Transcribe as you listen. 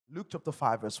Luke chapter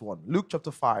 5, verse 1. Luke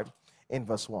chapter 5 in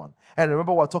verse 1. And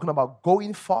remember, we're talking about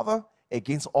going further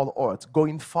against all odds.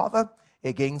 Going further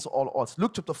against all odds.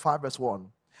 Luke chapter 5, verse 1.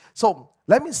 So,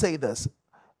 let me say this.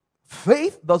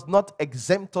 Faith does not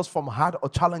exempt us from hard or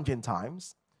challenging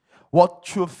times. What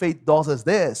true faith does is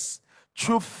this.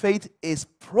 True faith is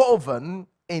proven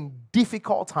in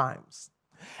difficult times.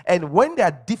 And when there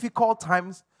are difficult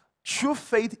times, true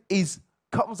faith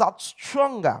comes out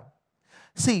stronger.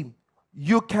 See,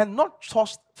 you cannot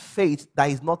trust faith that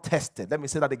is not tested. Let me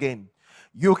say that again.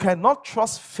 You cannot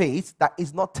trust faith that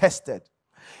is not tested.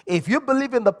 If you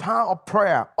believe in the power of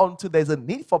prayer until there's a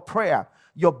need for prayer,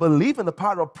 your belief in the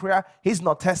power of prayer is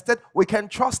not tested, we can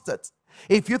trust it.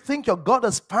 If you think your God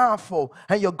is powerful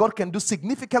and your God can do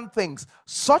significant things,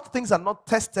 such things are not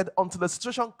tested until the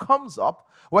situation comes up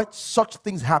where such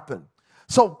things happen.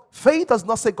 So faith does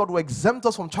not say God will exempt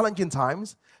us from challenging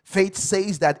times. Faith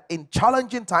says that in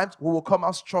challenging times, we will come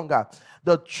out stronger.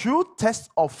 The true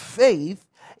test of faith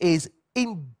is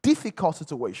in difficult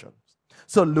situations.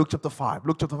 So Luke chapter 5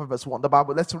 verse 1, the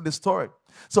Bible, let's read this story.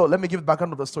 So let me give the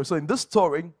background of the story. So in this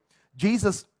story,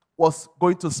 Jesus was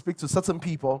going to speak to certain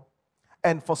people,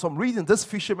 and for some reason, this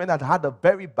fisherman had a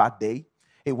very bad day.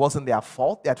 It wasn't their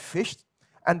fault. They had fished,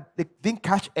 and they didn't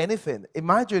catch anything.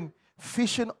 Imagine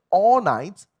fishing all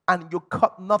night, and you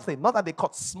caught nothing. Not that they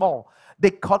caught small. They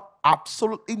caught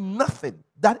absolutely nothing.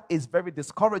 That is very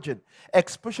discouraging,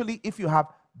 especially if you have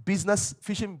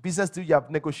fishing business deal you have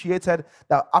negotiated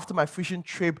that after my fishing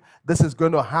trip, this is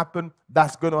going to happen,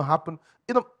 that's going to happen.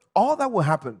 All that will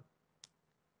happen.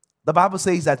 The Bible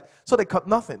says that, so they caught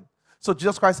nothing. So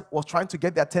Jesus Christ was trying to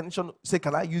get their attention, say,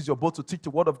 can I use your boat to teach the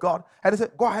word of God? And they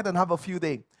said, go ahead and have a few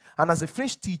days. And as they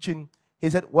finished teaching, he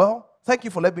said, well, thank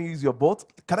you for letting me use your boat.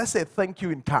 Can I say thank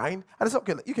you in kind? And I said,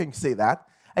 okay, you can say that.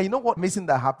 And you know what amazing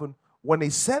that happened? When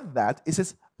he said that, he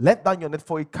says, let down your net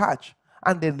for a catch.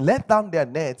 And they let down their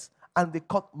nets, and they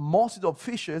caught multitude of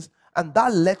fishes, and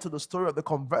that led to the story of the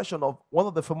conversion of one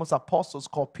of the famous apostles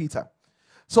called Peter.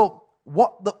 So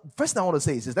what the first thing I want to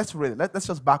say is let's just let's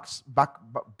just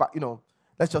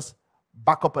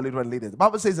back up a little and read it. The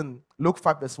Bible says in Luke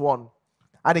 5 verse 1,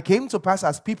 and it came to pass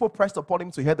as people pressed upon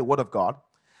him to hear the word of God,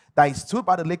 that he stood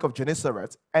by the lake of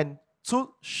Gennesaret, and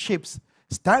two ships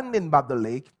standing by the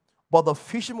lake, but the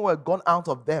fishermen were gone out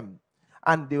of them,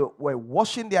 and they were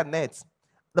washing their nets.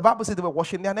 The Bible says they were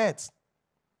washing their nets.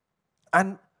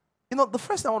 And, the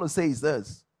first thing I want to say is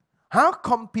this. How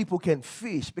come people can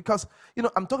fish? Because,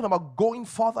 I'm talking about going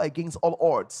further against all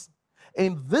odds.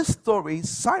 In this story,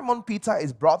 Simon Peter,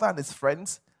 his brother, and his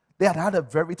friends, they had a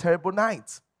very terrible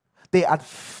night. They had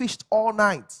fished all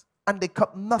night, and they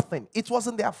caught nothing. It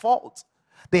wasn't their fault.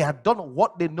 They had done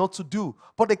what they know to do,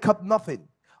 but they caught nothing.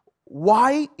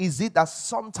 Why is it that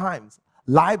sometimes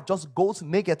life just goes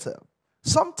negative?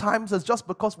 Sometimes it's just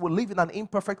because we live in an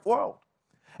imperfect world.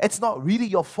 It's not really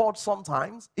your fault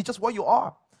sometimes. It's just where you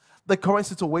are. The current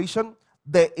situation,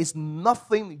 there is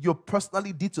nothing you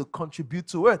personally did to contribute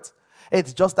to it.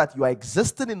 It's just that you are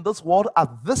existing in this world at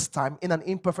this time in an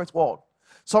imperfect world.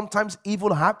 Sometimes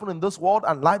evil happens in this world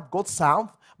and life goes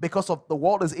south because of the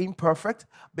world is imperfect,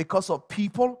 because of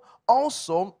people,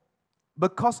 also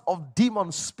because of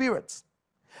demon spirits.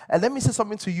 And let me say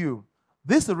something to you.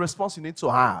 This is the response you need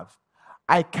to have.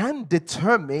 I can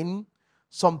determine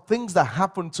some things that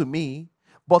happen to me,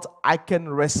 but I can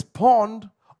respond,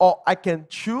 or I can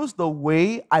choose the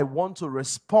way I want to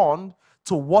respond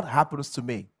to what happens to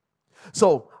me.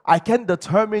 So I can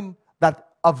determine that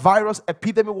a virus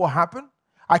epidemic will happen.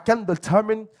 I can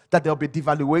determine that there will be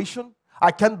devaluation.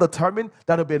 I can determine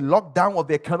that there will be a lockdown of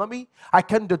the economy. I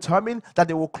can determine that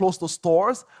they will close the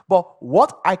stores. But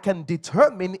what I can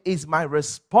determine is my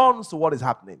response to what is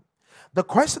happening. The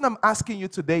question I'm asking you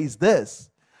today is this.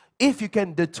 If you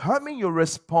can determine your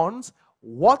response,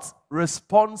 what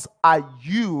response are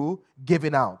you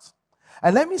giving out?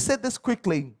 And let me say this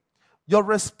quickly. Your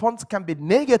response can be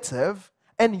negative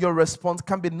and your response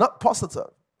can be not positive.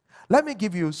 Let me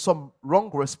give you some wrong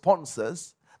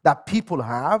responses that people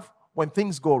have when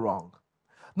things go wrong.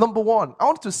 Number one, I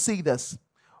want to see this.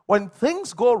 When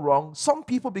things go wrong, some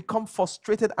people become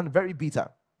frustrated and very bitter.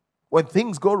 When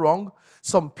things go wrong,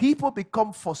 some people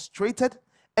become frustrated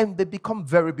and they become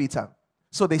very bitter.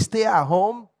 So they stay at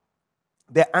home,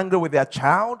 they're angry with their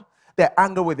child, they're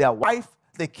angry with their wife,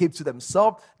 they keep to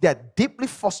themselves, they're deeply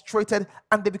frustrated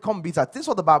and they become bitter. This is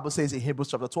what the Bible says in Hebrews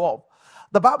chapter 12.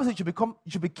 The Bible says you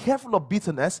should be careful of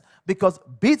bitterness because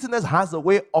bitterness has a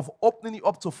way of opening you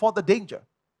up to further danger.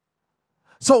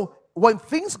 So when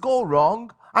things go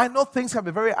wrong I know things can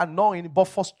be very annoying, but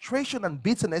frustration and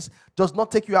bitterness does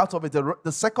not take you out of it.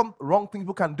 The second wrong thing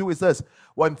people can do is this.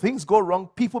 When things go wrong,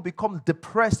 people become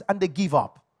depressed and they give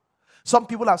up. Some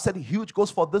people have set huge goals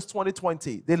for this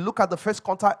 2020. They look at the first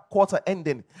quarter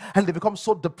ending and they become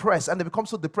so depressed and they become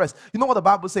so depressed. You know what the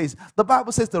Bible says? The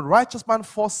Bible says the righteous man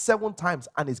falls 7 times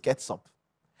and he gets up.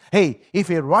 Hey,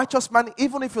 if a righteous man,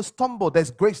 even if you stumble,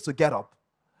 there's grace to get up.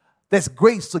 There's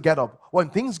grace to get up. When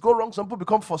things go wrong, some people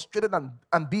become frustrated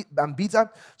and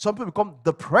bitter. Some people become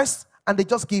depressed and they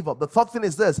just give up. The third thing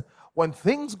is this. When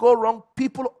things go wrong,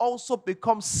 people also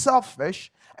become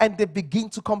selfish and they begin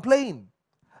to complain.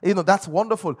 You know, that's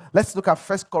wonderful. Let's look at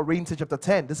 1 Corinthians chapter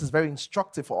 10. This is very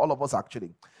instructive for all of us,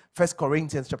 actually. 1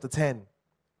 Corinthians chapter 10.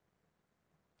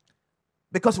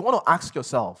 Because you want to ask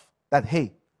yourself that,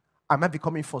 hey, am I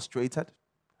becoming frustrated?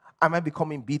 Am I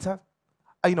becoming bitter?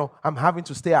 You know, I'm having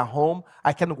to stay at home.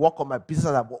 I can't work on my business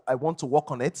as I want to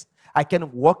work on it. I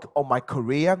can't work on my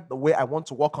career the way I want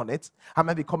to work on it. Am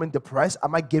I becoming depressed?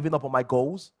 Am I giving up on my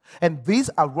goals? And these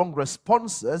are wrong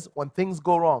responses when things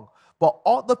go wrong. But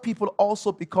other people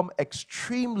also become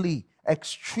extremely,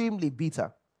 extremely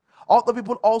bitter. Other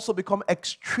people also become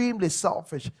extremely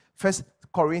selfish. 1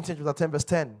 Corinthians chapter 10, verse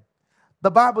 10.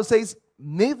 The Bible says,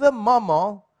 neither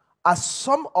murmur, as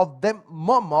some of them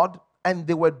murmured, and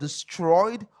they were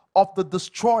destroyed of the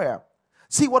destroyer.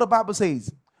 See what the Bible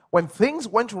says. When things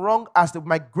went wrong as they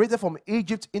migrated from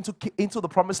Egypt into the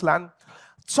promised land,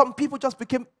 some people just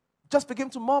became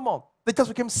to murmur. They just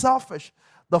became selfish.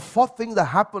 The fourth thing that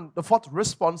happened, the fourth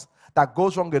response that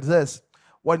goes wrong is this.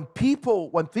 When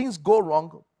things go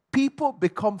wrong, people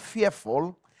become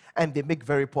fearful and they make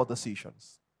very poor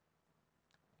decisions.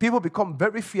 People become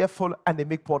very fearful and they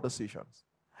make poor decisions.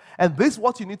 And this is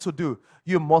what you need to do.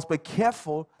 You must be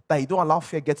careful that you don't allow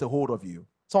fear get a hold of you.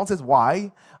 Someone says,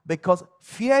 why? Because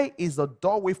fear is the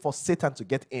doorway for Satan to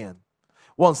get in.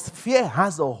 Once fear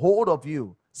has a hold of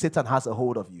you, Satan has a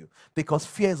hold of you. Because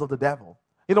fear is of the devil.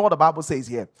 You know what the Bible says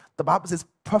here? The Bible says,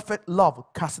 perfect love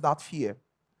casts out fear.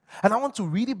 And I want to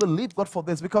really believe God for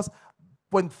this, because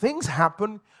when things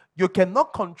happen, you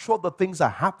cannot control the things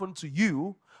that happen to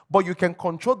you, but you can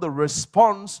control the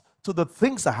response to the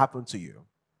things that happen to you.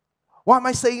 Why am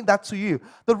I saying that to you?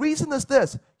 The reason is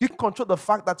this. You can control the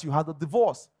fact that you had a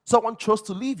divorce. Someone chose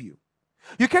to leave you.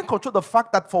 You can control the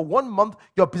fact that for 1 month,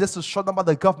 your business is shut down by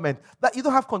the government. That you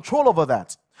don't have control over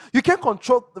that. You can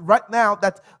control right now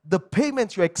that the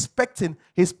payment you're expecting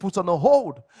is put on a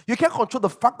hold. You can control the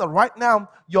fact that right now,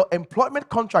 your employment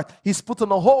contract is put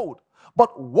on a hold.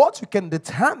 But what you can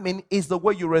determine is the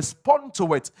way you respond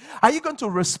to it. Are you going to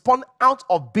respond out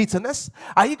of bitterness?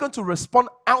 Are you going to respond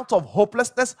out of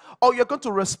hopelessness? Or you're going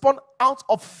to respond out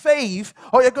of faith?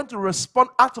 Or you're going to respond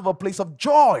out of a place of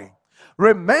joy?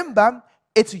 Remember,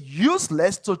 it's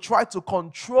useless to try to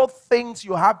control things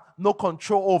you have no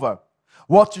control over.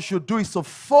 What you should do is to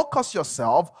focus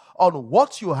yourself on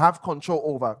what you have control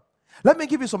over. Let me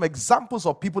give you some examples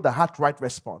of people that had right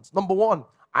response. Number 1,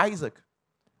 Isaac.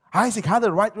 Isaac had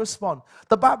the right response.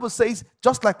 The Bible says,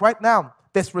 just like right now,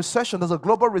 there's recession, there's a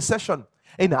global recession.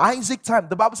 In Isaac's time,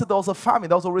 the Bible said there was a famine,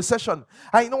 there was a recession.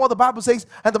 And you know what the Bible says?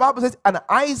 And the Bible says, and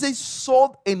Isaac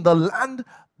sowed in the land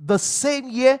the same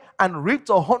year and reaped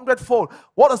 100-fold.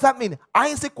 What does that mean?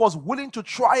 Isaac was willing to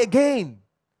try again.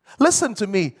 Listen to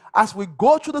me. As we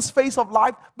go through this phase of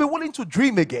life, be willing to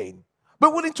dream again. Be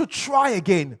willing to try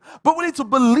again. Be willing to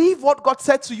believe what God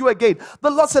said to you again. The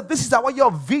Lord said, this is our year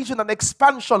of vision and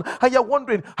expansion. And you're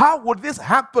wondering, how would this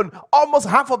happen? Almost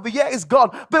half of the year is gone.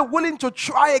 Be willing to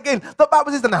try again. The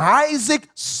Bible says, and Isaac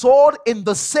sowed in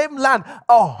the same land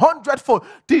 100-fold.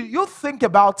 Did you think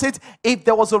about it? If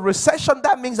there was a recession,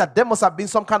 that means that there must have been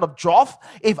some kind of drought.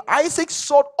 If Isaac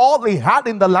sowed all he had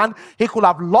in the land, he could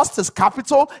have lost his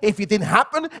capital if it didn't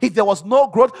happen, if there was no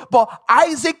growth. But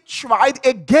Isaac tried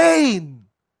again.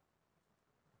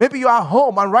 Maybe you are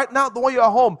home, and right now, the way you are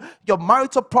home, your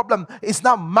marital problem is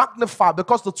now magnified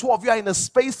because the two of you are in a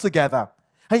space together.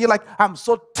 And you're like, I'm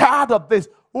so tired of this.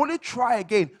 Only try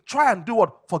again. Try and do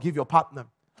what? Forgive your partner.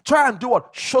 Try and do what?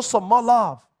 Show some more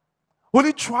love.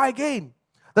 Only try again.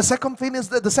 The second thing is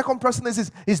that the second person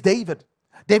is David.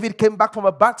 David came back from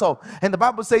a battle, and the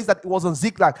Bible says that it was in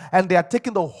Ziklag, and they had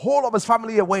taken the whole of his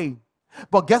family away.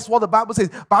 But guess what the Bible says?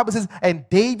 The Bible says, and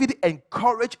David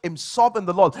encouraged himself in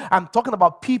the Lord. I'm talking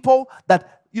about people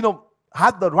that,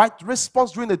 had the right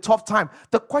response during a tough time.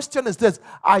 The question is this: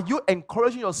 are you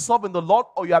encouraging yourself in the Lord,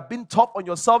 or you have been tough on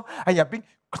yourself and you have been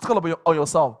critical on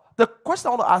yourself? The question I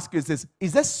want to ask you is this: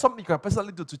 is there something you can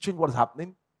personally do to change what is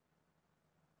happening?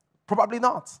 Probably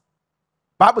not.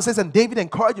 The Bible says, and David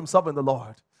encouraged himself in the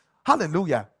Lord.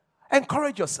 Hallelujah.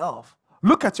 Encourage yourself.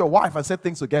 Look at your wife and say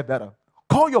things will get better.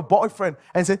 Call your boyfriend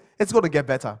and say, it's going to get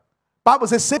better. Bible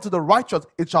says, say to the righteous,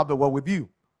 it shall be well with you.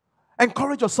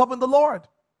 Encourage yourself in the Lord.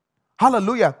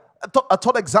 Hallelujah. A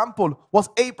third example was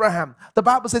Abraham. The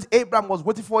Bible says Abraham was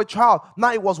waiting for a child. Now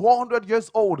he was 100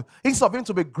 years old. Instead of him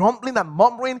to be grumbling and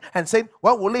murmuring and saying,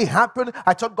 well, will it happen?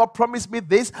 I thought God promised me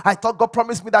this. I thought God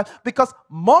promised me that. Because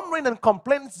murmuring and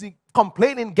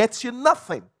complaining gets you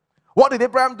nothing. What did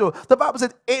Abraham do? The Bible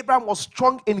said Abraham was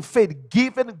strong in faith,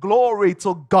 giving glory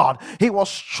to God. He was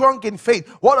strong in faith.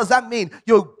 What does that mean?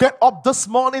 You get up this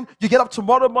morning, you get up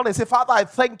tomorrow morning and say, Father, I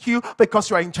thank you because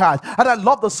you're in charge. And I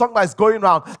love the song that is going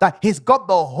around, that he's got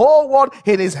the whole world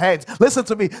in his hands. Listen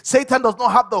to me. Satan does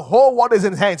not have the whole world in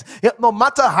his hands. No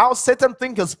matter how Satan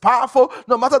thinks is powerful,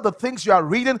 no matter the things you are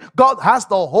reading, God has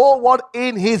the whole world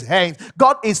in his hands.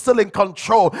 God is still in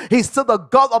control. He's still the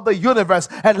God of the universe.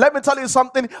 And let me tell you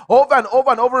something, over and over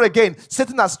and over again,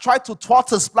 Satan has tried to thwart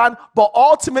his plan, but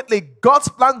ultimately God's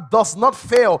plan does not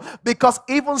fail, because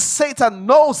even Satan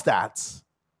knows that.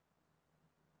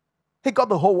 He got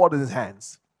the whole world in his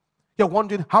hands. You're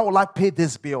wondering, how will I pay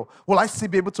this bill? Will I still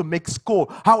be able to make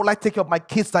school? How will I take care of my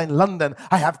kids that are in London?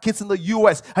 I have kids in the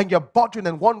US, and you're bothering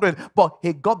and wondering, but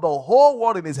he got the whole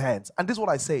world in his hands. And this is what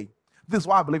I say. This is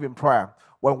why I believe in prayer.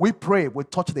 When we pray, we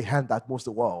touch the hand that moves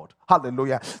the world.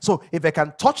 Hallelujah. So if I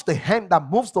can touch the hand that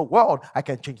moves the world, I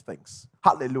can change things.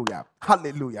 Hallelujah.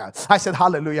 Hallelujah. I said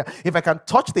hallelujah. If I can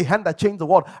touch the hand that changes the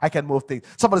world, I can move things.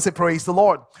 Somebody say praise the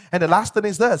Lord. And the last thing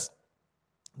is this.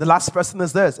 The last person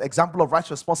is this. Example of right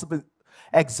responsibility.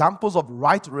 Examples of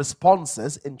right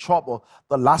responses in trouble.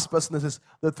 The last person is this.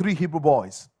 The 3 Hebrew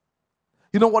boys.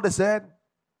 You know what they said?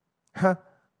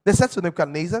 They said to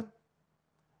Nebuchadnezzar,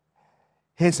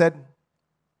 he said,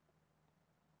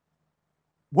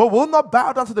 we will not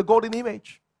bow down to the golden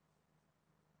image.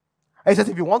 He said,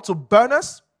 if you want to burn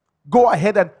us, go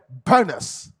ahead and burn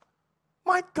us.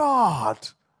 My God.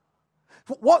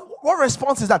 What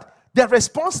response is that? The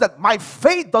response is that my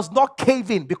faith does not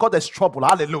cave in because there's trouble.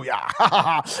 Hallelujah.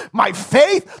 My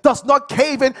faith does not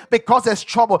cave in because there's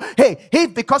trouble. Hey,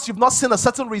 if because you've not seen a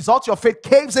certain result, your faith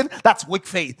caves in, that's weak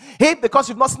faith. If because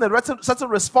you've not seen a certain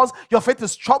response, your faith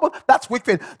is troubled, that's weak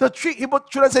faith. The 3 Hebrew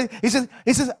children say, he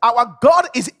says, our God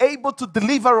is able to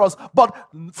deliver us, but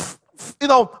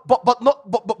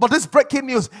but this breaking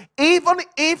news, even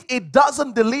if it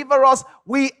doesn't deliver us,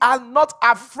 we are not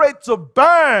afraid to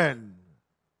burn.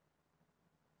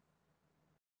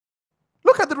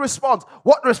 Look at the response.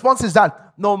 What response is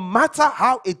that? No matter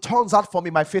how it turns out for me,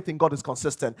 my faith in God is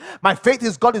consistent. My faith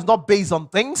in God is not based on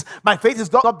things. My faith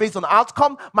is not based on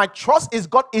outcome. My trust is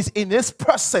God is in His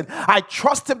person. I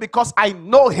trust Him because I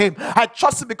know Him. I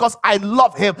trust Him because I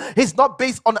love Him. He's not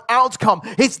based on outcome.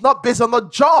 He's not based on a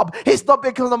job. He's not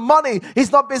based on the money.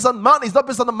 He's not based on money. He's not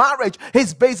based on the marriage.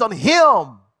 He's based on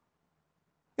Him.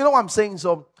 You know what I'm saying?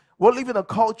 So we're living in a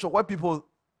culture where people's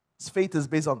faith is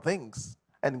based on things.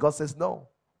 And God says, no,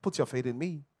 put your faith in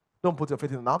me. Don't put your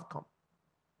faith in an outcome.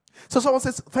 So someone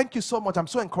says, thank you so much. I'm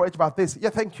so encouraged about this. Yeah,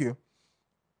 thank you.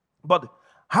 But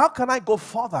how can I go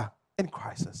further in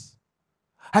crisis?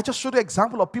 I just showed you an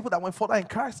example of people that went further in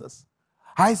crisis.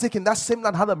 Isaac in that same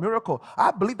land had a miracle. I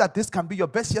believe that this can be your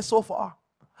best year so far.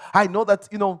 I know that,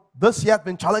 this year has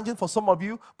been challenging for some of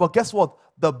you, but guess what?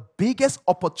 The biggest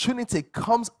opportunity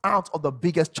comes out of the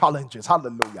biggest challenges.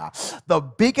 Hallelujah. The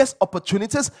biggest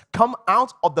opportunities come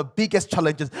out of the biggest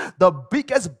challenges. The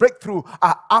biggest breakthrough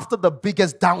are after the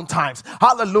biggest downtimes.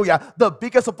 Hallelujah. The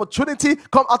biggest opportunity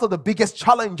come out of the biggest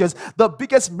challenges. The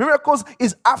biggest miracles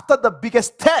is after the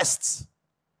biggest tests.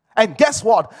 And guess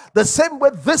what? The same way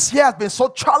this year has been so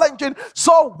challenging,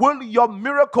 so will your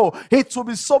miracle. It will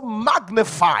be so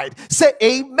magnified. Say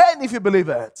amen if you believe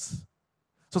it.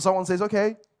 So someone says,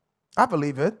 okay, I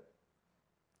believe it.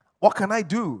 What can I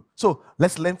do? So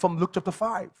let's learn from Luke chapter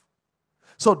 5.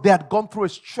 So they had gone through a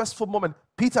stressful moment.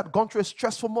 Peter had gone through a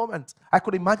stressful moment. I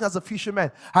could imagine as a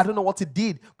fisherman. I don't know what he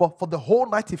did, but for the whole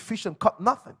night he fished and caught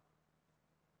nothing.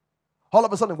 All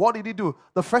of a sudden, what did he do?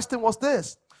 The first thing was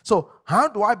this. So how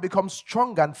do I become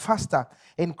stronger and faster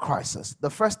in crisis? The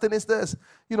first thing is this.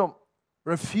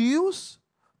 Refuse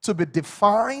to be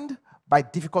defined by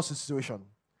difficult situation.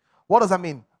 What does that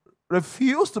mean?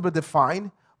 Refuse to be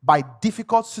defined by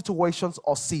difficult situations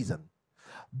or season.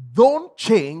 Don't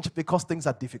change because things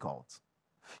are difficult.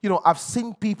 I've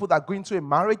seen people that go into a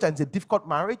marriage and it's a difficult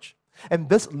marriage, and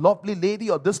this lovely lady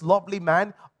or this lovely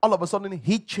man, all of a sudden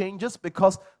he changes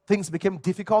because things became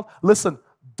difficult. Listen,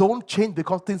 don't change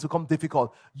because things become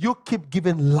difficult. You keep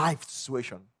giving life to the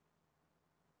situation.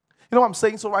 You know what I'm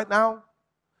saying? So right now,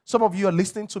 some of you are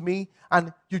listening to me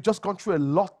and you've just gone through a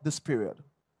lot this period.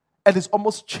 and it's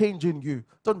almost changing you.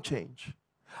 Don't change.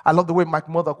 I love the way Mike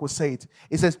Murdoch would say it.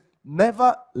 He says,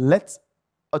 never let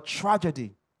a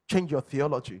tragedy change your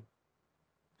theology.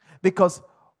 Because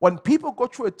when people go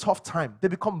through a tough time, they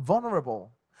become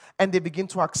vulnerable and they begin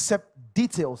to accept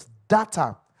details,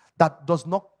 data that does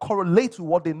not correlate with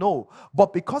what they know.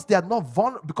 But because they are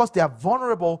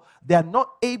vulnerable, they are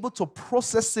not able to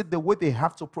process it the way they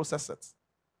have to process it.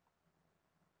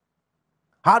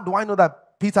 How do I know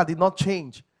that Peter did not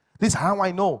change? This is how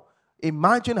I know.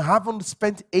 Imagine having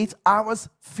spent 8 hours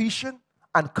fishing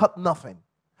and caught nothing.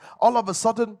 All of a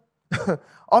sudden,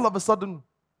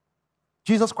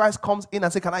 Jesus Christ comes in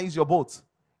and says, can I use your boat?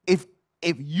 If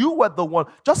you were the one,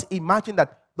 just imagine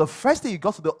that the first day you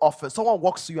got to the office, someone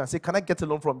walks to you and says, can I get a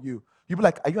loan from you? You'll be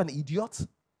like, are you an idiot?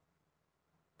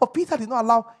 But Peter did not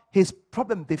allow his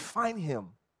problem define him.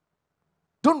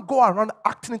 Don't go around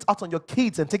acting it out on your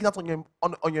kids and taking it out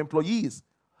on your employees.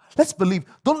 Let's believe.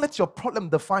 Don't let your problem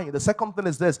define you. The second thing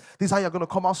is this. This is how you're going to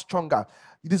come out stronger.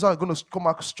 This is how you're going to come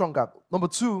out stronger. Number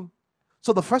 2.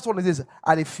 So the first one is this.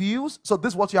 I refuse. So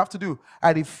this is what you have to do.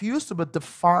 I refuse to be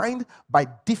defined by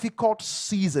difficult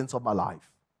seasons of my life.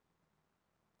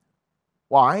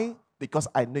 Why? Because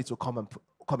I need to come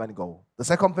and go. The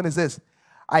second thing is this.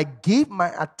 I give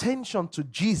my attention to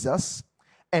Jesus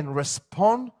and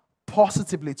respond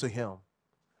positively to him.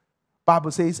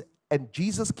 Bible says, and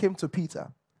Jesus came to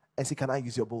Peter and said, can I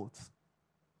use your boat?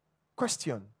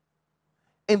 Question.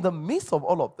 In the midst of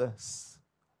all of this,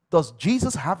 does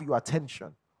Jesus have your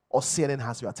attention or Satan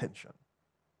has your attention?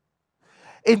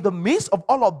 In the midst of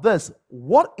all of this,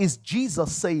 what is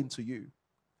Jesus saying to you?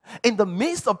 In the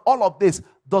midst of all of this,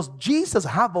 does Jesus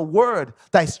have a word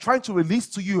that is trying to release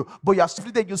to you, but you are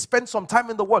simply that you spend some time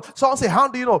in the word? Someone say, how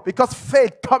do you know? Because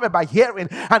faith cometh by hearing,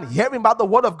 and hearing by the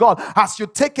word of God. As you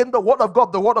take in the word of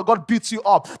God builds you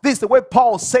up. This is the way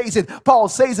Paul says it. Paul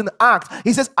says in Acts,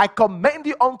 he says, I commend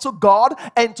you unto God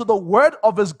and to the word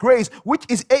of his grace, which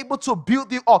is able to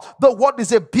build you up. The word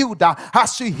is a builder.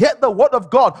 As you hear the word of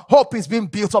God, hope is being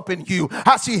built up in you.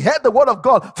 As you hear the word of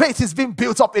God, faith is being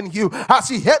built up in you. As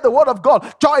you hear the word of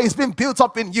God, joy is being built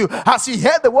up in you. As you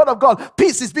hear the word of God,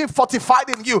 peace is being fortified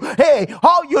in you. Hey,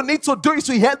 all you need to do is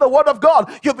to hear the word of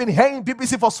God. You've been hearing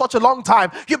BBC for such a long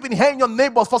time. You've been hearing your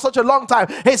neighbors for such a long time.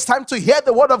 It's time to hear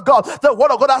the word of God. The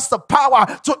word of God has the power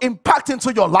to impact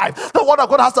into your life. The word of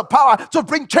God has the power to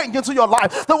bring change into your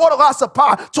life. The word of God has the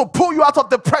power to pull you out of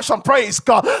depression. Praise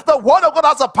God. The word of God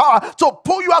has the power to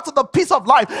pull you out of the peace of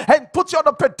life and put you on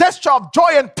the pedestal of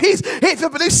joy and peace. If you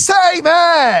believe, say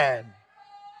amen.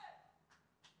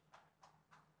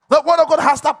 The word of God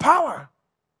has that power.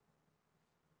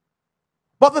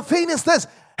 But the thing is this.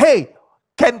 Hey,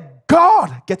 can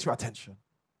God get your attention?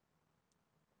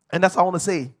 And that's what I want to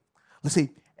say. Let's see,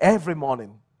 every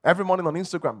morning on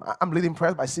Instagram, I'm leading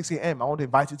prayers by 6 a.m. I want to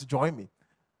invite you to join me.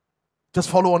 Just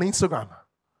follow on Instagram.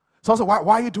 So I said,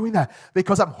 why are you doing that?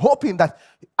 Because I'm hoping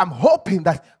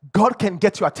that God can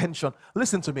get your attention.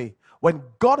 Listen to me. When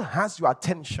God has your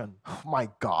attention, oh my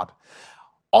God,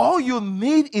 all you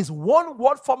need is one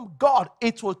word from God.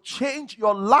 It will change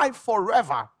your life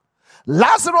forever.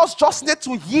 Lazarus just need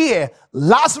to hear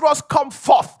Lazarus come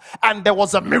forth, and there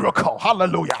was a miracle.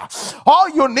 Hallelujah. All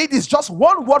you need is just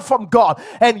one word from God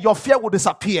and your fear will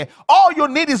disappear. All you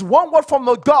need is one word from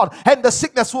God and the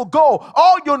sickness will go.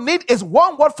 All you need is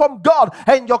one word from God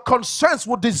and your concerns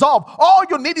will dissolve. All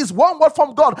you need is one word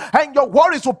from God and your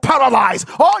worries will paralyze.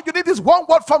 All you need is one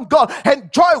word from God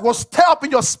and joy will stir up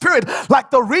in your spirit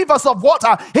like the rivers of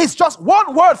water. It's just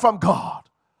one word from God.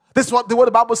 This is what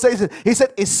the Bible says. He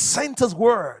said, he sent his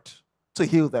word to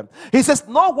heal them. He says,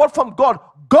 no word from God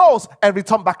goes and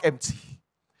return back empty.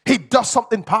 He does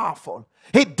something powerful.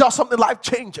 He does something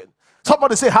life-changing.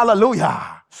 Somebody say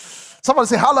hallelujah. Somebody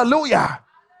say hallelujah.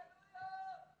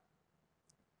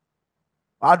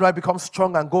 How do I become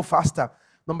strong and go faster?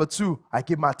 Number 2, I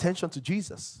give my attention to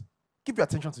Jesus. Give your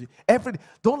attention to Jesus.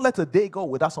 Don't let a day go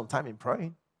without some time in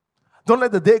praying. Don't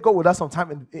let the day go without some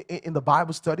time in the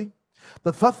Bible study.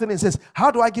 The third thing is this. How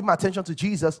do I give my attention to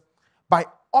Jesus? By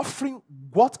offering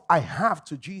what I have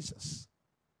to Jesus.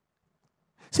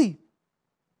 See,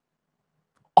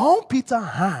 all Peter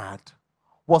had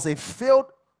was a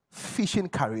failed fishing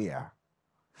career.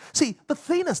 See, the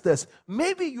thing is this.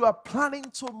 Maybe you are planning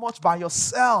too much by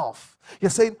yourself.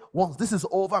 You're saying, once this is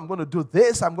over, I'm going to do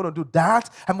this, I'm going to do that,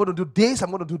 I'm going to do this,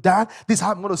 I'm going to do that. This is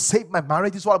how I'm going to save my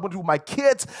marriage. This is what I'm going to do with my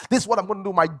kids. This is what I'm going to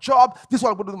do with my job. This is what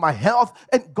I'm going to do with my health.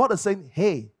 And God is saying,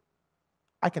 hey,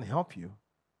 I can help you.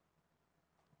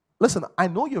 Listen, I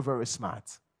know you're very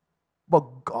smart,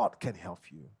 but God can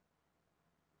help you.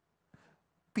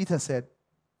 Peter said,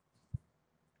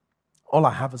 all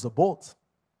I have is a boat.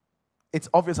 It's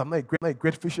obvious I'm not a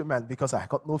great fisherman because I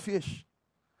got no fish.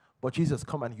 But Jesus,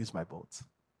 come and use my boat.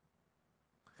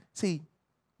 See,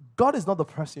 God is not the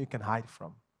person you can hide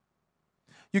from.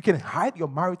 You can hide your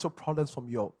marital problems from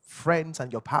your friends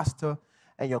and your pastor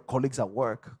and your colleagues at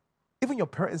work. Even your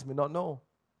parents may not know.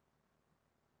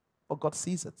 But God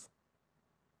sees it.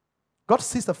 God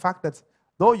sees the fact that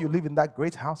though you live in that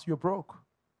great house, you're broke.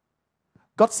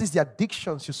 God sees the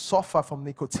addictions you suffer from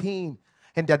nicotine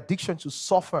and the addictions you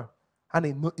suffer. And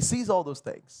He sees all those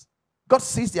things. God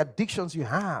sees the addictions you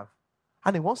have.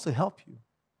 And He wants to help you.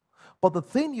 But the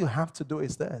thing you have to do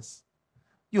is this.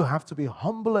 You have to be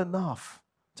humble enough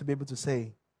to be able to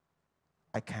say,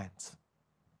 I can't.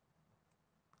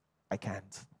 I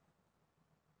can't.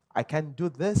 I can't do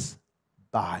this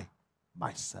by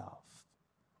myself.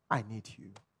 I need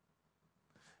you.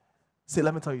 See,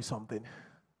 let me tell you something.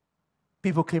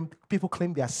 People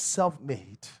claim they are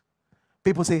self-made.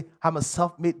 People say, I'm a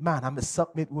self-made man, I'm a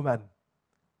self-made woman.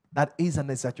 That is an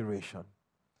exaggeration.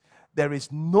 There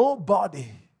is nobody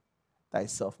that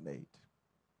is self-made.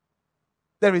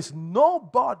 There is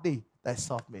nobody that is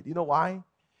self-made. You know why?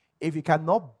 If you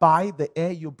cannot buy the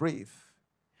air you breathe,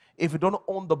 if you don't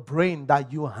own the brain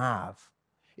that you have,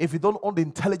 if you don't own the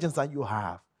intelligence that you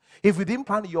have, if you didn't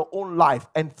plan your own life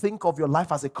and think of your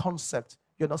life as a concept,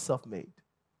 you're not self-made.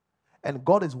 And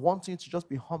God is wanting you to just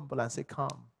be humble and say,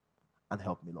 come and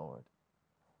help me, Lord.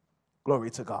 Glory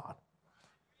to God.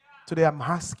 Today I'm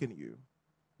asking you,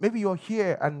 maybe you're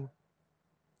here and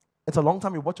it's a long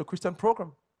time you watch a Christian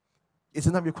program. It's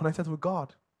the time you're connected with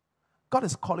God. God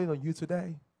is calling on you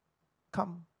today.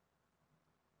 Come.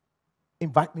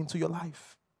 Invite me into your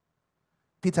life.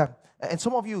 Peter, and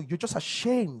some of you, you're just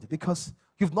ashamed because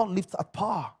you've not lived at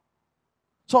par.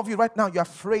 Some of you right now, you're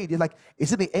afraid. You're like,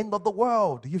 is it the end of the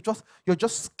world? You're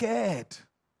just scared.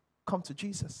 Come to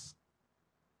Jesus.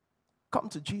 Come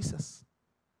to Jesus.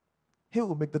 He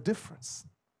will make the difference.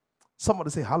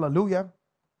 Somebody say, hallelujah.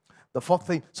 The fourth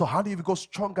thing, so how do you go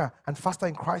stronger and faster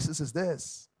in crisis is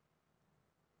this.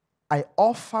 I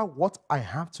offer what I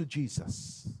have to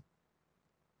Jesus.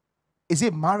 Is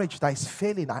it marriage that is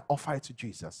failing? I offer it to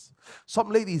Jesus. Some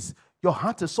ladies, your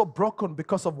heart is so broken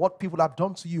because of what people have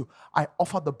done to you. I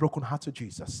offer the broken heart to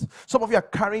Jesus. Some of you are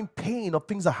carrying pain of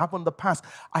things that happened in the past.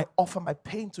 I offer my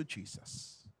pain to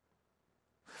Jesus.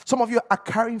 Some of you are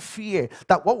carrying fear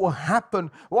that what will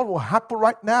happen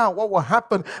right now, what will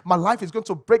happen, my life is going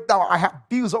to break down, I have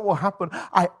bills, what will happen?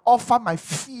 I offer my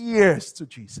fears to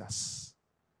Jesus.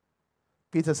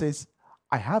 Peter says,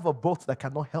 I have a boat that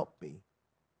cannot help me.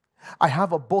 I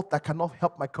have a boat that cannot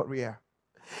help my career.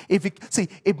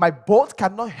 If my boat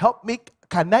cannot help me,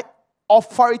 can I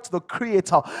offer it to the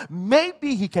Creator?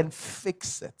 Maybe He can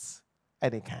fix it.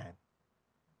 And He can.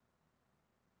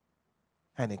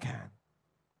 And He can.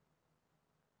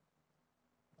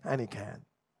 And He can.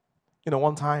 You know,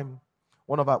 one time,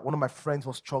 one of my friends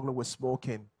was struggling with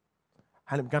smoking.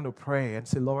 And he began to pray and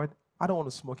say, Lord, I don't want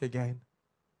to smoke again.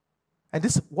 And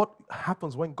this is what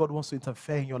happens when God wants to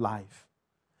interfere in your life.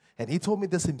 And he told me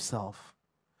this himself.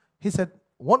 He said,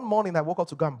 one morning I woke up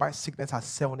to go and buy cigarettes at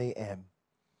 7 a.m.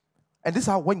 And this is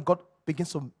how when God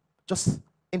begins to just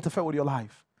interfere with your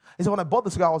life. He said, when I bought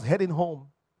the cigarette, I was heading home.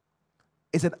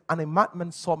 He said, and a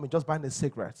madman saw me just buying the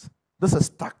cigarettes. This is a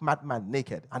stark madman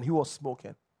naked, and he was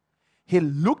smoking. He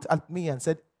looked at me and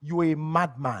said, you are a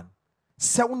madman.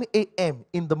 7 a.m.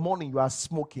 in the morning, you are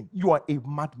smoking. You are a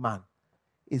madman.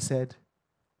 He said,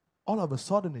 all of a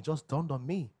sudden, it just dawned on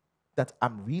me that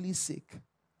I'm really sick.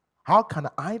 How can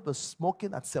I be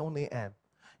smoking at 7 a.m.?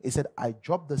 He said, I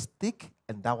dropped the stick,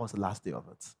 and that was the last day of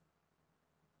it.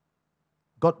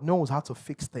 God knows how to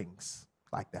fix things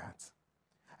like that.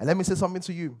 And let me say something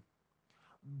to you.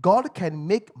 God can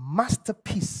make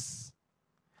masterpiece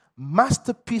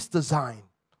design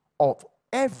of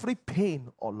every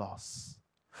pain or loss.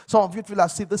 Some of you feel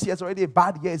as if this year is already a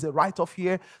bad year, it's a write-off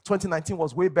year, 2019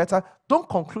 was way better. Don't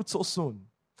conclude so soon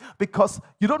because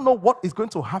you don't know what is going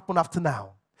to happen after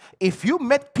now. If you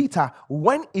met Peter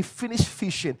when he finished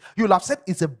fishing, you'll have said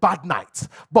it's a bad night.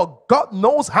 But God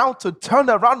knows how to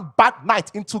turn around bad night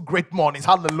into great mornings.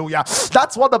 Hallelujah.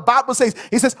 That's what the Bible says.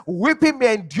 It says, weeping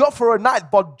may endure for a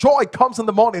night, but joy comes in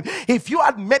the morning. If you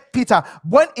had met Peter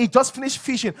when he just finished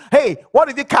fishing, hey, what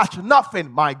did he catch?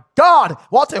 Nothing. My God,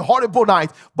 what a horrible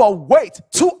night. But wait,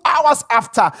 2 hours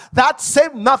after, that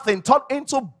same nothing turned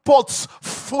into boats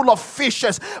full of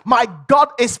fishes. My God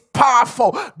is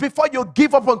powerful. Before you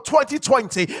give up on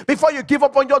 2020, before you give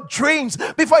up on your dreams,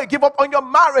 before you give up on your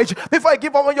marriage, before you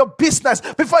give up on your business,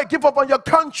 before you give up on your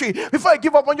country, before you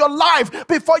give up on your life,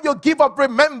 before you give up,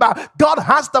 remember, God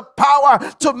has the power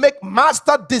to make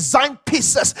master design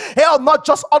pieces. Hell, not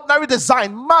just ordinary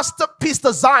design, masterpiece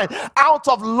design, out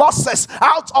of losses,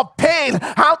 out of pain,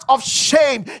 out of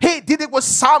shame. He did it with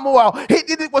Samuel. He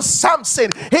did it with Samson.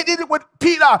 He did it with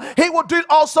Peter. He will do it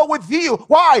also with you.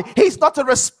 Why? He's not a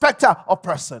respecter of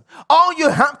person. All you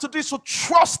have to do is to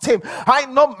trust him. I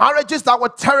know marriages that were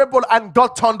terrible and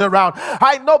God turned around.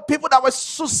 I know people that were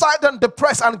suicidal and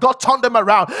depressed and God turned them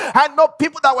around. I know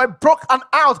people that were broke and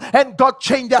out and God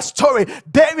changed their story.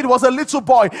 David was a little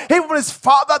boy. Even his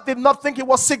father did not think he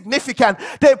was significant.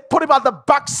 They put him at the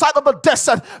backside of the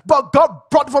desert, but God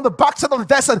brought him from the backside of the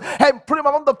desert and put him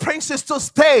among the princes to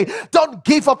stay. Don't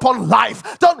give up on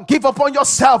life. Don't give up on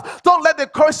yourself. Don't let the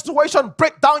current situation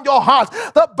break down your heart.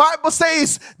 The Bible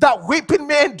says that weeping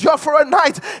may endure for a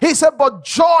night. He said, but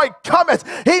joy cometh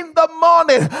in the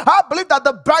morning. I believe that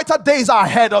the brighter days are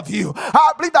ahead of you.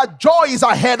 I believe that joy is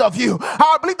ahead of you.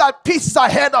 I believe that peace is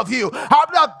ahead of you. I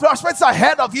believe that prosperity is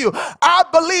ahead of you. I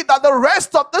believe that the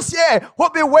rest of this year will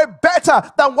be way better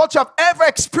than what you have ever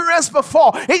experienced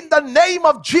before. In the name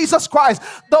of Jesus Christ,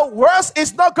 the worst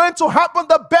is not going to happen.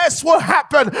 The best will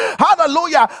happen.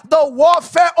 Hallelujah. The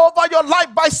warfare over your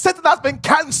life by Satan has been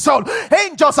cancelled.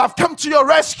 Angels have come to your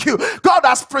rescue. God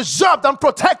has preserved and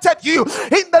protected you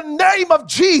in the name of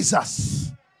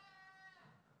Jesus.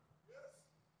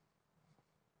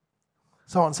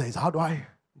 Someone says, how do I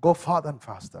go farther and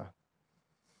faster?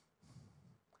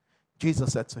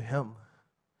 Jesus said to him,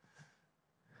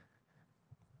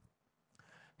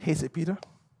 he said, Peter,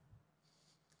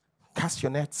 cast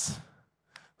your nets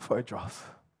for a draught.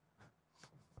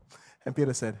 And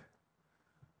Peter said,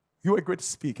 you're a great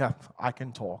speaker. I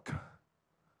can talk.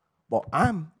 But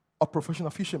I'm a professional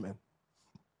fisherman.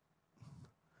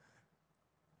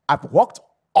 I've worked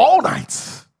all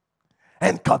night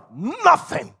and caught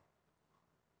nothing.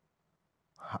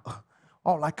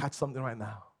 Oh, I catch something right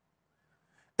now.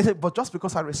 He said, but just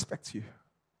because I respect you,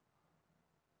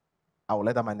 I will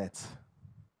let down my net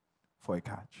for a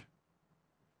catch.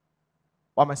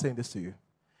 Why am I saying this to you?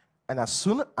 And as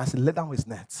soon as he let down his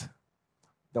net,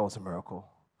 there was a miracle.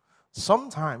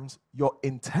 Sometimes your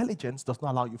intelligence does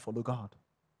not allow you to follow God.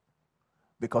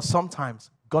 Because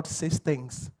sometimes God says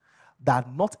things that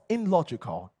are not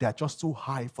illogical. They are just too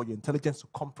high for your intelligence to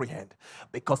comprehend.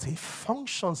 Because he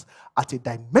functions at a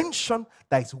dimension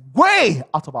that is way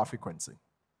out of our frequency.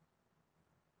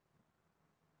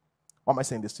 Why am I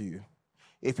saying this to you?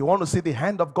 If you want to see the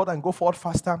hand of God and go forward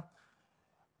faster,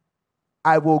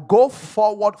 I will go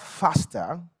forward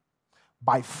faster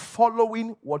by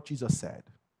following what Jesus said.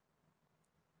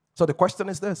 So the question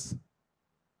is this.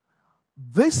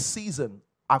 This season,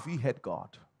 have you heard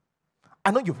God?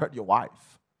 I know you've heard your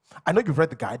wife. I know you've read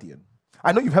The Guardian.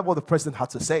 I know you've heard what the president had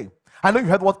to say. I know you've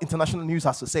heard what international news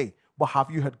has to say. But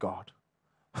have you heard God?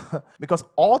 Because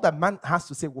all that man has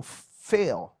to say will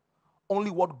fail. Only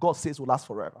what God says will last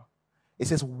forever. It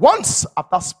says, once have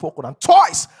thou spoken, and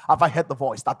twice have I heard the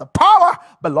voice, that the power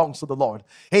belongs to the Lord.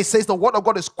 He says the word of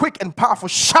God is quick and powerful,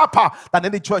 sharper than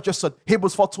any two-edged sword.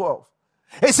 Hebrews 4:12.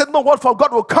 He said no word from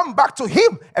God will come back to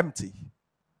him empty.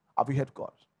 Have you heard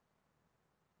God?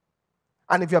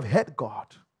 And if you have heard God,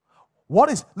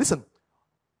 listen,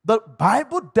 the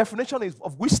Bible definition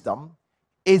of wisdom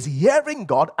is hearing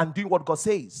God and doing what God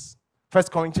says. 1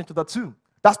 Corinthians 2.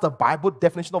 That's the Bible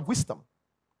definition of wisdom.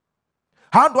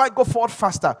 How do I go forward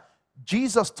faster?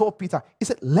 Jesus told Peter, he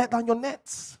said, let down your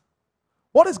nets.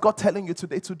 What is God telling you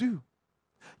today to do?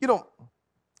 You know,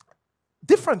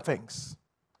 different things.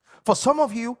 For some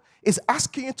of you, is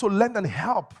asking you to lend and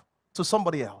help to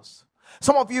somebody else.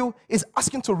 Some of you is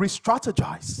asking to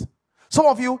re-strategize. Some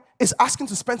of you is asking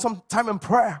to spend some time in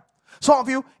prayer. Some of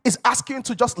you is asking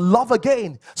to just love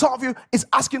again. Some of you is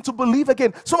asking to believe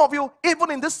again. Some of you,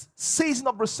 even in this season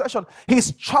of recession,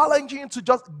 he's challenging you to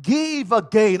just give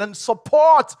again and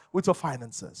support with your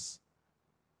finances.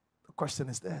 The question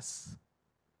is this.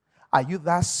 Are you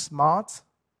that smart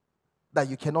that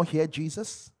you cannot hear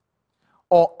Jesus?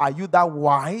 Or are you that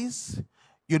wise?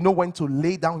 You know when to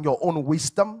lay down your own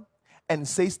wisdom and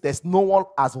says there's no one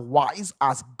as wise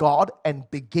as God and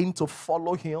begin to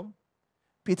follow him?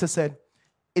 Peter said,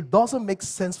 it doesn't make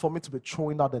sense for me to be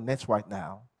throwing out the net right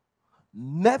now.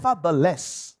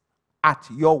 Nevertheless, at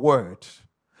your word,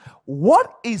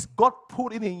 what is God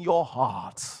putting in your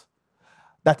heart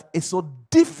that is so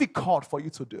difficult for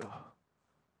you to do?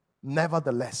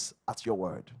 Nevertheless, at your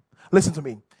word. Listen to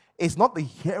me. It's not the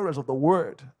hearers of the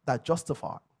word that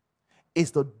justify.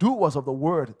 It's the doers of the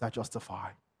word that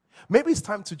justify. Maybe it's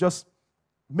time to just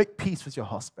make peace with your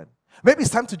husband. Maybe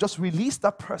it's time to just release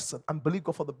that person and believe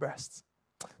God for the best.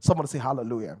 Someone say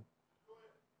hallelujah.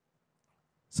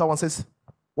 Someone says,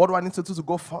 what do I need to do to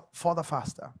go further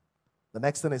faster? The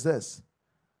next thing is this.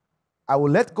 I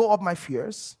will let go of my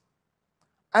fears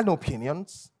and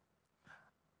opinions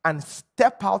and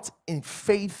step out in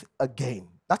faith again.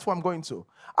 That's what I'm going to.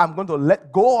 I'm going to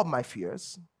let go of my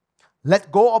fears,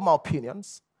 let go of my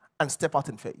opinions, and step out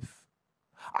in faith.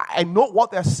 I know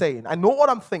what they're saying. I know what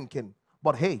I'm thinking.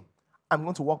 But hey, I'm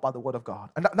going to walk by the word of God.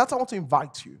 And that's what I want to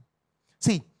invite you.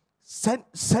 See,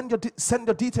 send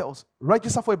your details.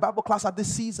 Register for a Bible class at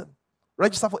this season.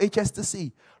 Register for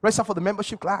HSTC. Register for the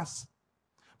membership class.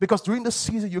 Because during the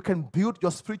season, you can build your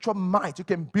spiritual mind. You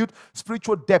can build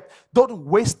spiritual depth. Don't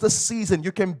waste the season.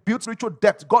 You can build spiritual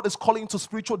depth. God is calling you to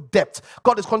spiritual depth.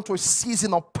 God is calling to a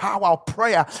season of power, of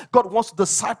prayer. God wants to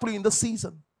disciple you in the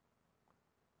season.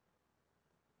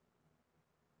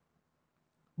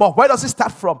 But where does it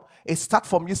start from? It starts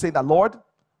from you saying that, Lord,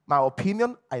 my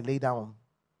opinion, I lay down.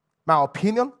 My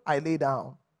opinion, I lay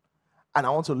down. And I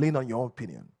want to lean on your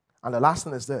opinion. And the last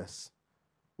thing is this.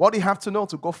 What do you have to know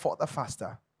to go further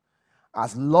faster?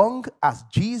 As long as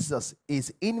Jesus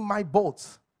is in my boat,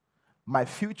 my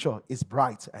future is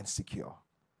bright and secure.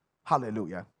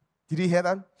 Hallelujah. Did you hear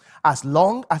that? As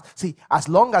long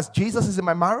as Jesus is in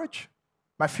my marriage,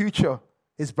 my future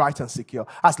is bright and secure.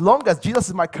 As long as Jesus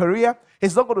is in my career,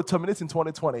 it's not going to terminate in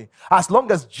 2020. As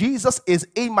long as Jesus is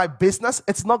in my business,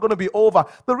 it's not going to be over.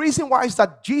 The reason why is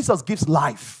that Jesus gives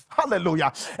life.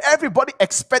 Hallelujah. Everybody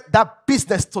expect that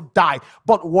business to die.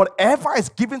 But whatever is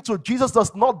given to Jesus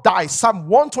does not die. Psalm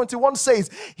 121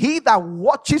 says, he that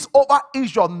watches over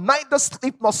Israel neither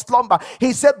sleep nor slumber.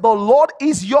 He said, the Lord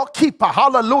is your keeper.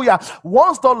 Hallelujah.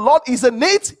 Once the Lord is in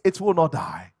it, it will not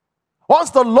die.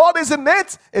 Once the Lord is in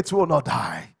it, it will not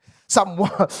die. Psalm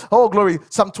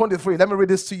 23. Let me read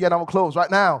this to you and I will close right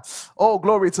now. Oh,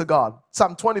 glory to God.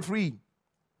 Psalm 23.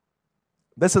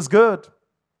 This is good.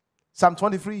 Psalm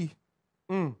 23.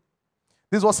 This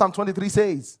is what Psalm 23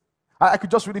 says. I could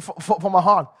just read it from my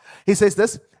heart. He says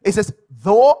this. It says,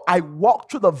 though I walk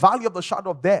through the valley of the shadow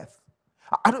of death.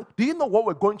 Do you know what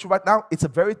we're going through right now? It's a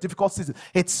very difficult season.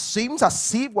 It seems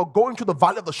as if we're going through the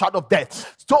valley of the shadow of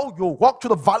death. So you walk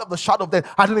through the valley of the shadow of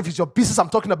death. I don't know if it's your business I'm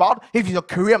talking about, if it's your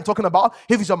career I'm talking about,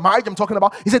 if it's your marriage I'm talking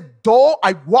about. He said, though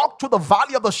I walk through the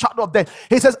valley of the shadow of death.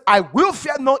 He says, I will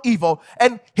fear no evil.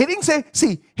 And he didn't say,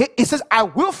 he says, I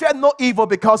will fear no evil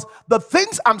because the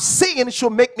things I'm seeing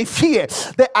should make me fear.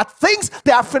 There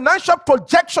are financial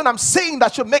projection I'm seeing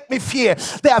that should make me fear.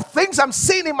 There are things I'm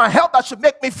seeing in my health that should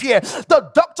make me fear. The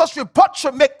doctor's report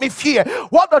should make me fear.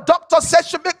 What the doctor says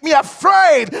should make me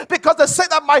afraid because they say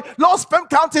that my low sperm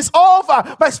count is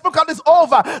over. My sperm count is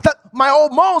over. That my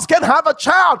hormones can have a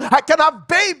child. I can have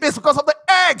babies because of the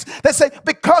eggs. They say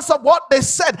because of what they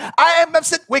said. IMF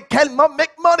said we cannot make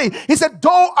money. He said,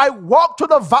 though I walk through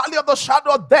the valley of the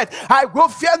shadow of death, I will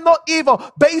fear no evil.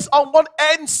 Based on what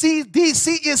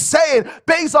NCDC is saying,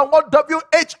 based on what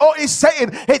WHO is saying,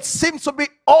 it seems to be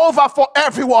over for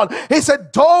everyone. He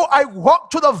said, though I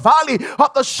walk through the valley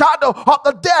of the shadow of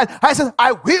the death, I said,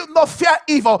 I will not fear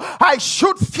evil. I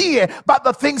should fear by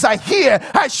the things I hear.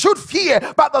 I should fear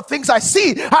by the things I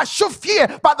see. I should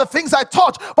fear by the things I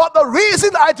touch. But the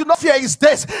reason I do not fear is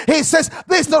this. He says,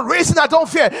 this is the reason I don't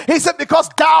fear. He said, because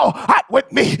thou art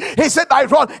with me. He said, I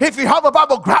run. If you have a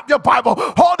Bible, grab your Bible,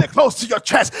 hold it close to your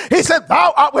chest. He said,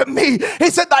 thou art with me. He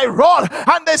said, I run,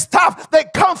 and they staff, they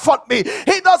comfort me.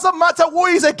 It doesn't matter who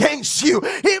is against you.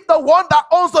 If the one that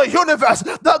owns the universe,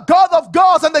 the God of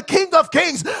gods and the King of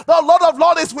kings, the Lord of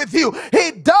lords is with you,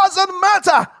 it doesn't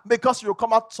matter because you'll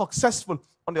come out successful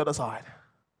on the other side.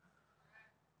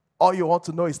 All you want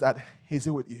to know is that he's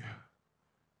with you.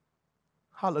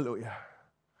 Hallelujah.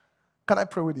 Can I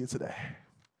pray with you today?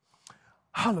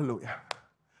 Hallelujah.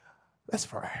 Let's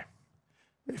pray.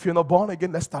 If you're not born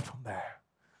again, let's start from there.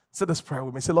 Say this prayer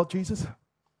with me. Say, Lord Jesus,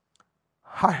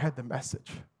 I heard the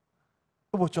message.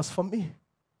 It was just for me.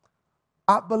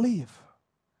 I believe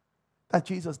that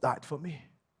Jesus died for me.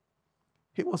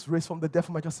 He was raised from the dead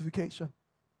for my justification.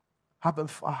 I've been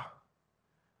far.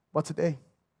 But today,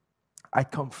 I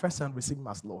confess and receive him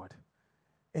as Lord.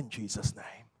 In Jesus' name.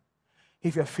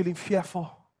 If you're feeling fearful,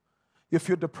 you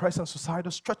feel depressed and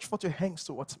suicidal, stretch forth your hands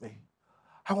towards me.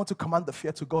 I want to command the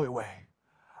fear to go away.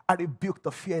 I rebuke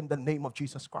the fear in the name of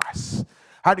Jesus Christ.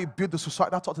 I rebuke the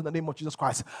suicidal thought in the name of Jesus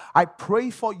Christ. I pray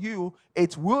for you,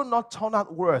 it will not turn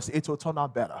out worse, it will turn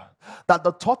out better. That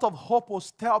the thought of hope will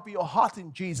stir up your heart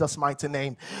in Jesus' mighty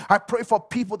name. I pray for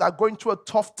people that are going through a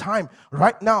tough time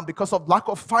right now because of lack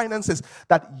of finances,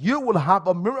 that you will have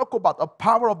a miracle by the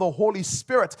power of the Holy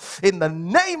Spirit in the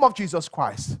name of Jesus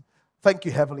Christ. Thank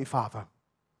you, Heavenly Father.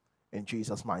 In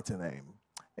Jesus' mighty name,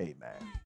 amen.